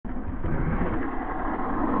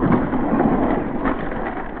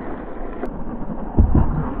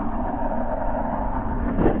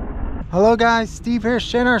Hello guys, Steve here,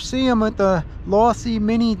 JRX2. I'm with the Losi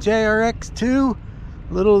Mini JRX2.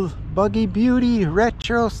 Little buggy beauty,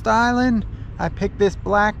 retro styling. I picked this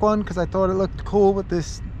black one because I thought it looked cool with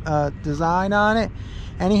this design on it.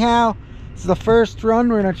 Anyhow, it's the first run.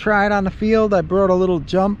 We're gonna try it on the field. I brought a little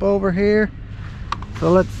jump over here.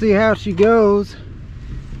 So let's see how she goes.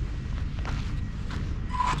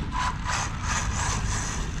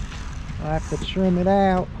 I have to trim it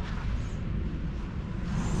out.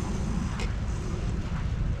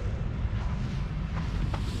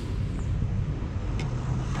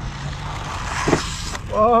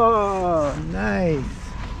 Oh, nice.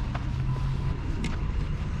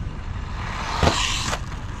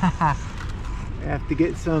 I have to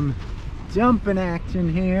get some jumping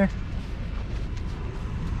action here.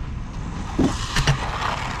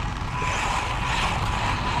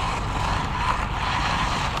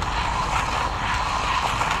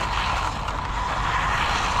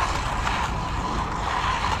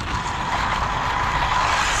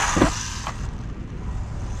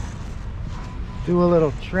 Do a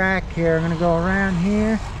little track here. I'm gonna go around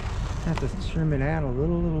here. Have to trim it out a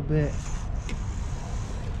little bit.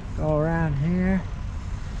 Go around here.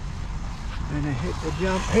 And I hit the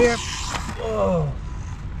jump here. Whoa.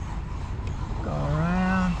 Go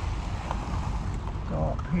around. Go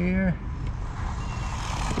up here.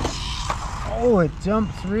 Oh, it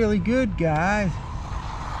jumps really good, guys.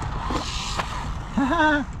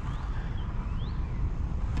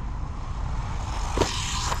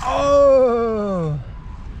 Oh!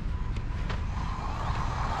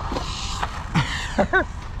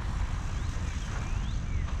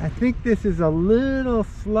 I think this is a little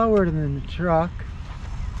slower than the truck.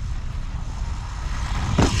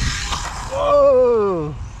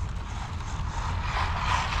 Whoa!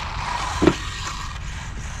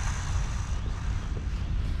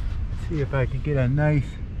 Let's see if I can get a nice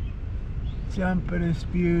jump in this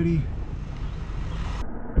beauty.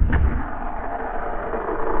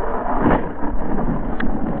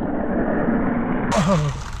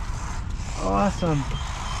 Oh, awesome.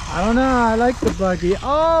 I don't know, I like the buggy.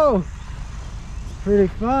 Oh, it's pretty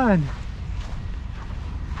fun.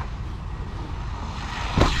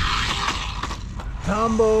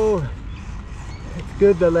 Tumble. It's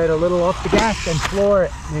good to let a little off the gas and floor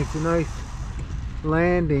it. Makes a nice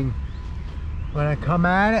landing. When I come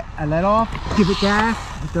at it, I let off, give it gas.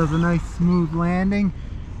 It does a nice smooth landing.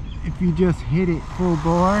 If you just hit it full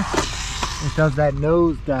bore, it does that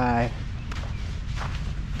nose dive.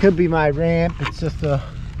 Could be my ramp, it's just a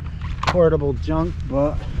portable junk,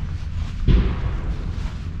 but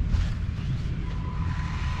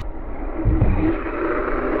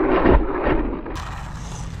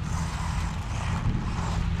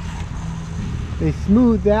they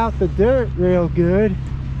smoothed out the dirt real good,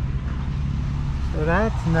 so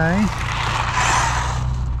that's nice.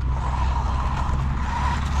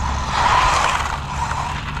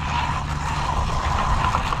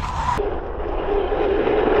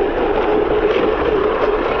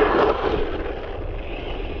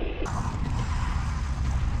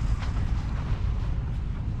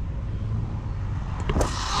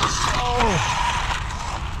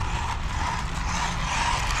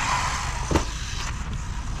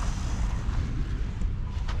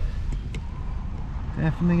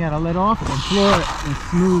 Definitely gotta let off and floor it. A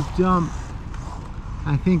smooth jump.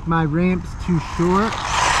 I think my ramp's too short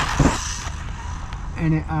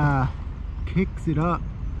and it kicks it up.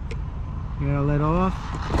 You gotta let off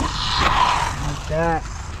like that.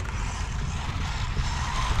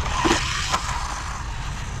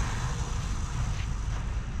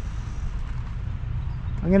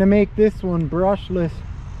 I'm gonna make this one brushless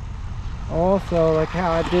also, like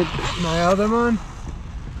how I did my other one.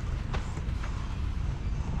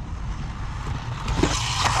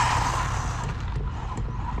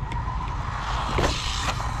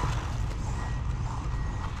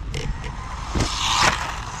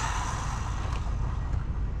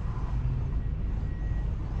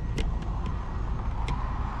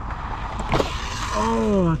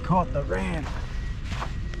 Oh, I caught the ramp.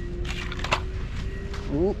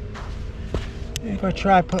 Ooh. If I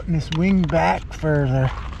try putting this wing back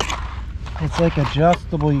further, it's like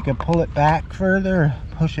adjustable. You can pull it back further,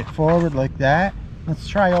 push it forward like that. Let's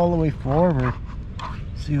try all the way forward.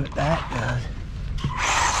 See what that does.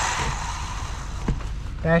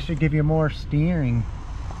 That should give you more steering.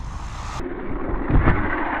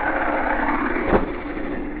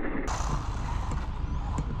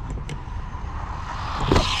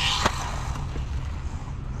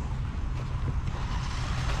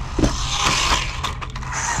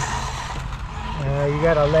 You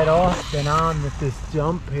gotta let off and on with this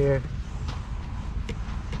jump here.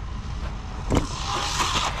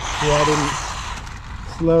 See, I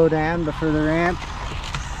didn't slow down before the ramp.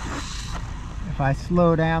 If I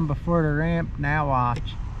slow down before the ramp, now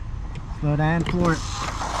watch. Slow down for it.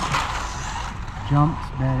 Jumps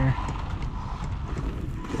better.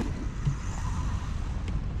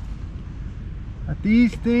 But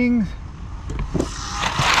these things,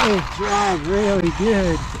 they drive really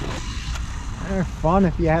good. They're fun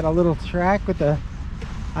if you had a little track with the,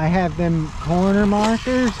 I have them corner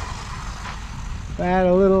markers. If I had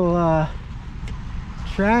a little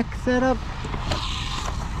track set up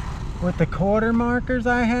with the quarter markers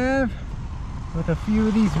I have, with a few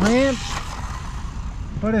of these ramps.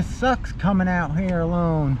 But it sucks coming out here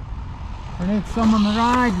alone. I need someone to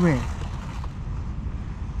ride with.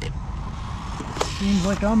 Seems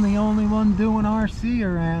like I'm the only one doing RC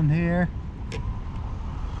around here.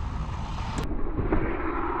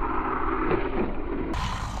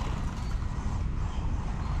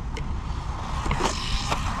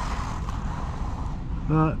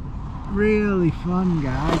 But really fun,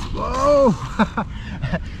 guys. Whoa!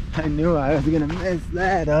 I knew I was gonna mess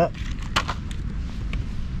that up.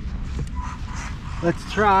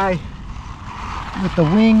 Let's try with the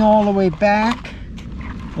wing all the way back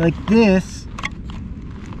like this.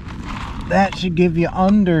 That should give you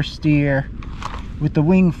understeer. With the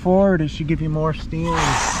wing forward, it should give you more steering.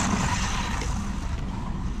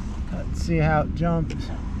 Let's see how it jumps.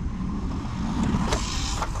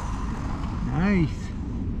 Nice.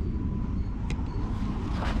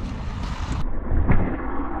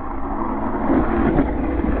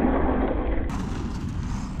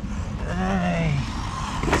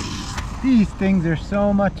 These things are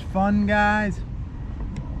so much fun, guys.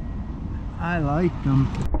 I like them.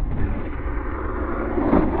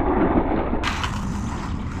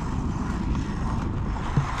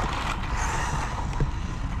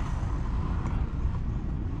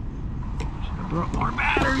 Should have brought more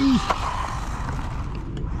batteries.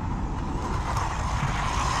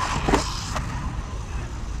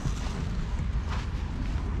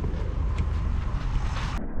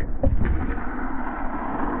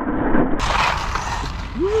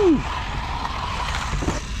 Woo!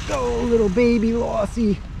 Go, little baby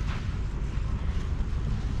Losi.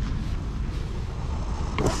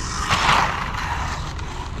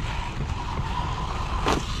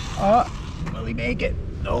 Oh, will he make it?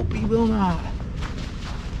 Nope, he will not.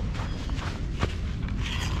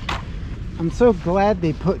 I'm so glad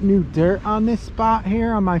they put new dirt on this spot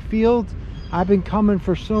here on my fields. I've been coming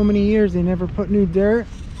for so many years, they never put new dirt.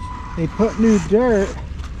 They put new dirt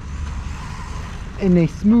and they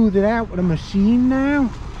smooth it out with a machine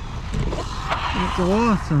now. It's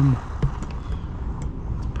awesome.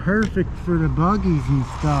 It's perfect for the buggies and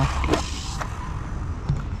stuff.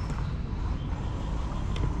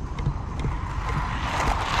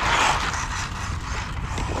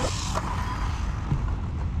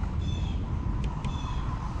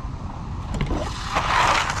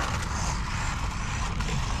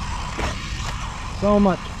 So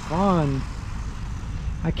much fun.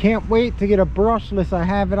 I can't wait to get a brushless. I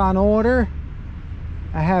have it on order.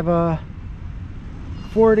 I have a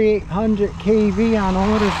 4800 kV on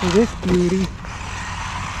order for this beauty.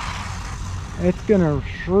 It's gonna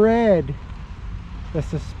shred. The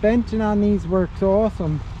suspension on these works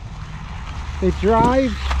awesome. They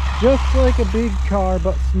drive just like a big car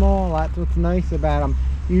but small. That's what's nice about them.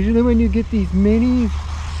 Usually when you get these minis,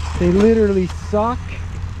 they literally suck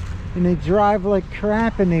and they drive like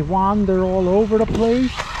crap and they wander all over the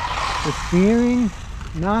place. The steering,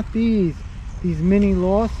 not these. These mini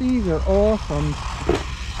Losis are awesome.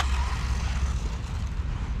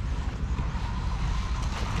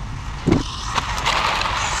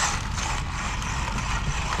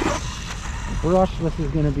 The brushless is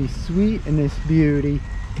going to be sweet in this beauty.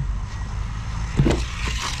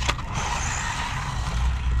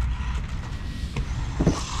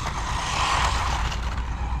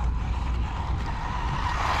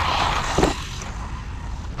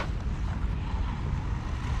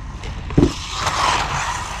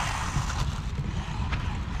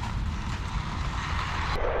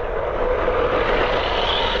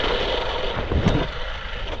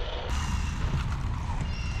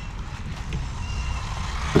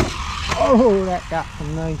 Oh, that got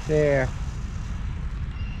some nice air.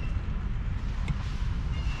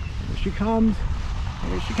 Here she comes.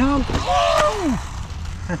 Here she comes. Whoa!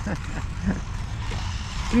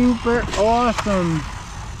 Super awesome.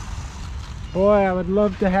 Boy, I would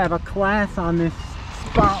love to have a class on this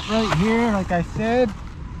spot right here. Like I said,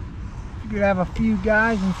 you could have a few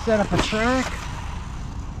guys and set up a track.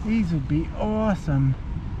 These would be awesome.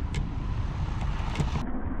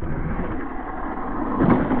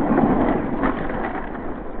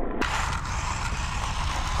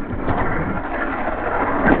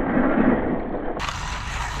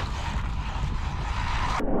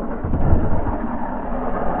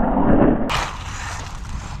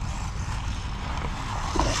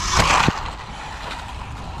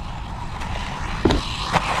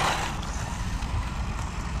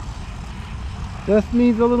 Just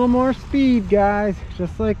needs a little more speed, guys,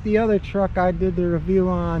 just like the other truck I did the review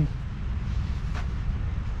on.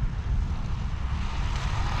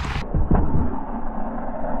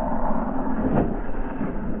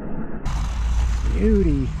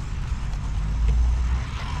 Beauty.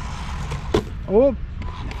 Oh,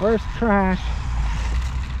 first crash.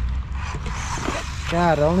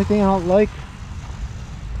 God, the only thing I don't like,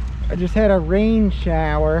 I just had a rain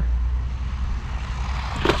shower,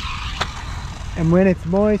 and when it's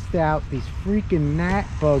moist out, these freaking gnat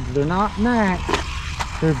bugs, they're not gnats,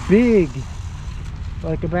 they're big,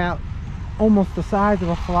 like about almost the size of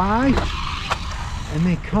a fly, and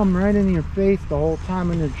they come right in your face the whole time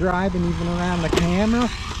when you're driving, even around the camera.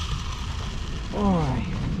 Boy,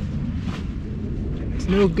 it's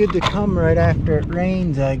no good to come right after it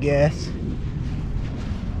rains, I guess.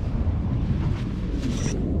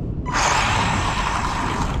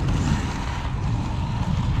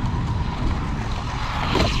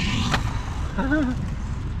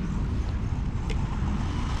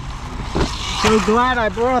 So glad I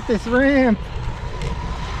brought this ramp.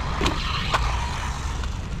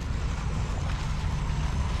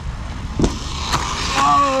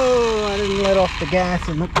 Oh, I didn't let off the gas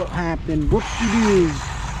and look what happened. Whoop-de-doo.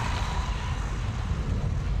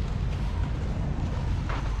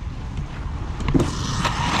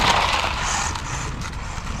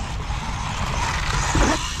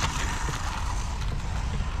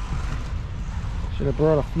 Should have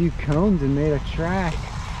brought a few cones and made a track.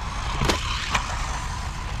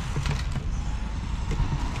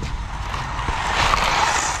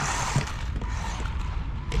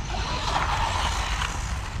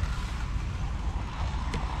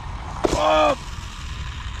 Oh,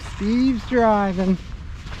 Steve's driving.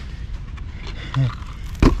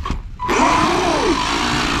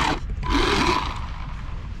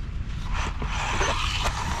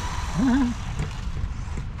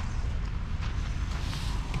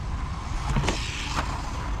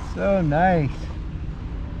 So nice.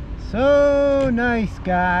 So nice,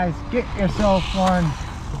 guys. Get yourself one.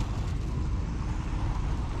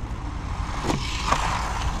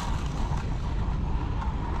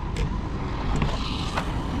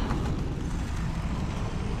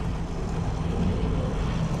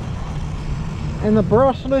 And the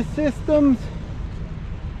brushless systems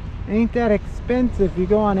ain't that expensive. You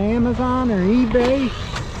go on Amazon or eBay,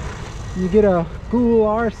 you get a cool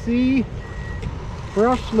RC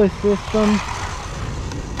brushless system.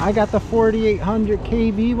 I got the 4800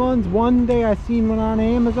 kV ones. One day I seen one on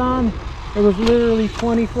Amazon. It was literally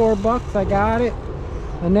 24 bucks. I got it.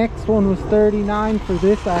 The next one was 39 for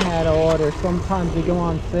this. I had to order. Sometimes they go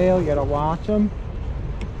on sale. You gotta watch them.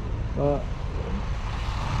 But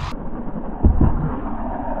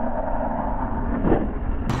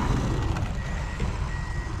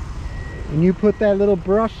when you put that little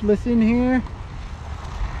brushless in here,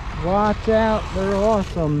 watch out, they're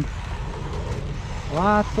awesome.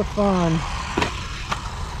 Lots of fun.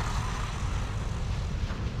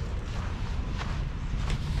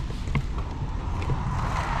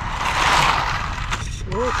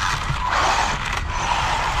 Whoop.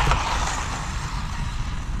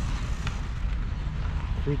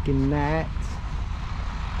 Freaking gnats.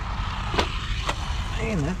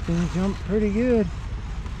 Man, that thing jumped pretty good.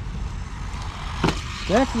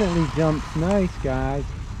 Definitely jumps nice, guys.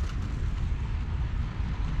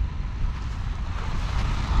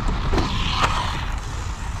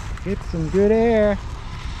 Get some good air.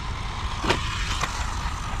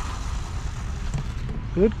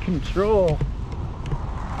 Good control.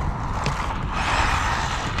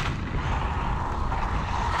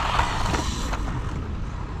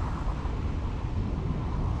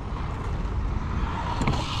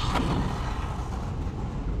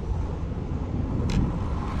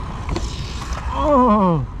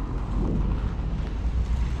 Oh!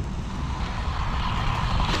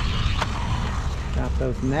 Got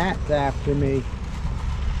those gnats after me.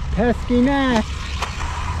 Pesky gnats.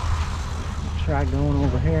 Try going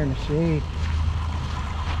over here in the shade.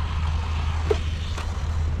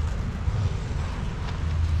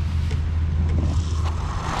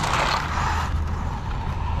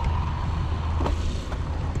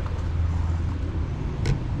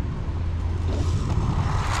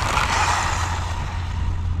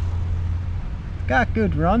 Got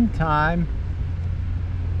good run time.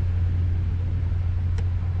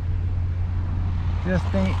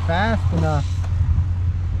 Just ain't fast enough.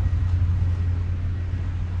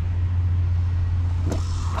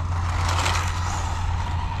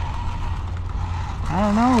 I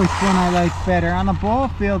don't know which one I like better. On a ball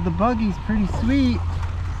field, the buggy's pretty sweet.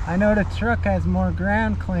 I know the truck has more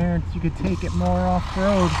ground clearance. You could take it more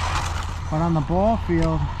off-road. But on the ball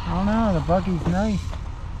field, I don't know, the buggy's nice.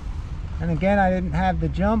 And again, I didn't have the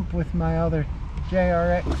jump with my other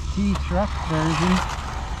JRX2 truck version.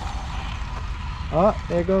 Oh,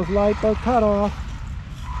 there goes lipo cutoff.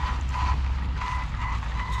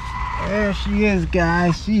 There she is,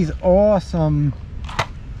 guys. She's awesome.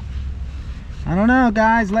 I don't know,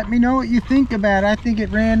 guys. Let me know what you think about it. I think it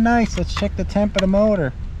ran nice. Let's check the temp of the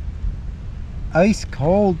motor. Ice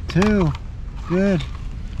cold, too. Good.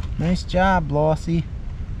 Nice job, Losi.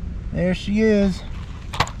 There she is.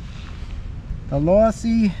 The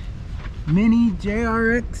Losi Mini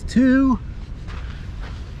JRX2.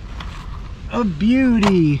 A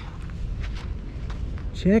beauty.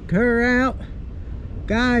 Check her out.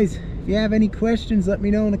 Guys, if you have any questions, let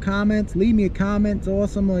me know in the comments. Leave me a comment. It's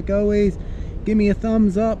awesome like always. Give me a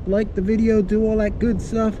thumbs up, like the video, do all that good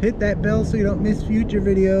stuff. Hit that bell so you don't miss future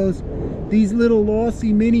videos. These little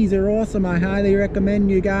Losi Minis are awesome. I highly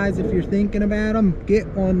recommend you guys, if you're thinking about them, get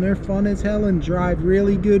one. They're fun as hell and drive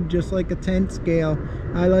really good, just like a 10 scale.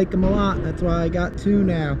 I like them a lot. That's why I got 2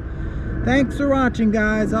 now. Thanks for watching,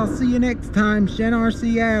 guys. I'll see you next time. Shen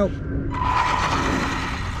RC out.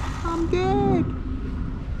 I'm dead.